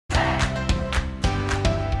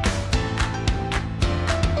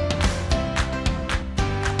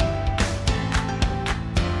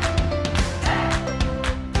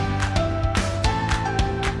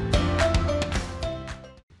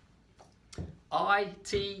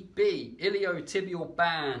ITB, iliotibial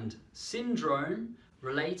band syndrome,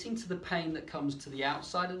 relating to the pain that comes to the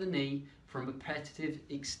outside of the knee from repetitive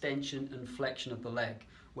extension and flexion of the leg,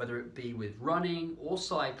 whether it be with running or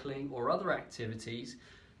cycling or other activities.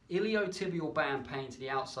 Iliotibial band pain to the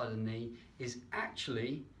outside of the knee is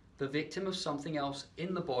actually the victim of something else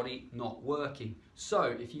in the body not working. So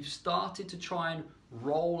if you've started to try and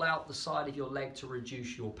roll out the side of your leg to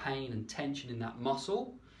reduce your pain and tension in that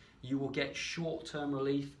muscle, you will get short-term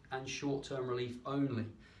relief and short-term relief only.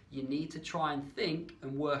 You need to try and think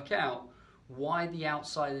and work out why the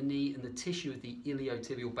outside of the knee and the tissue of the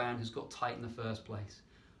iliotibial band has got tight in the first place.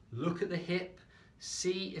 Look at the hip,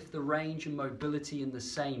 see if the range and mobility in the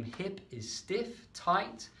same hip is stiff,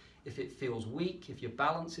 tight, if it feels weak, if your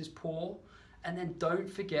balance is poor, and then don't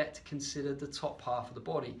forget to consider the top half of the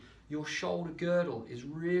body. Your shoulder girdle is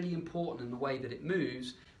really important in the way that it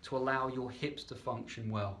moves to allow your hips to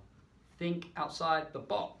function well. Think outside the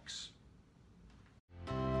box.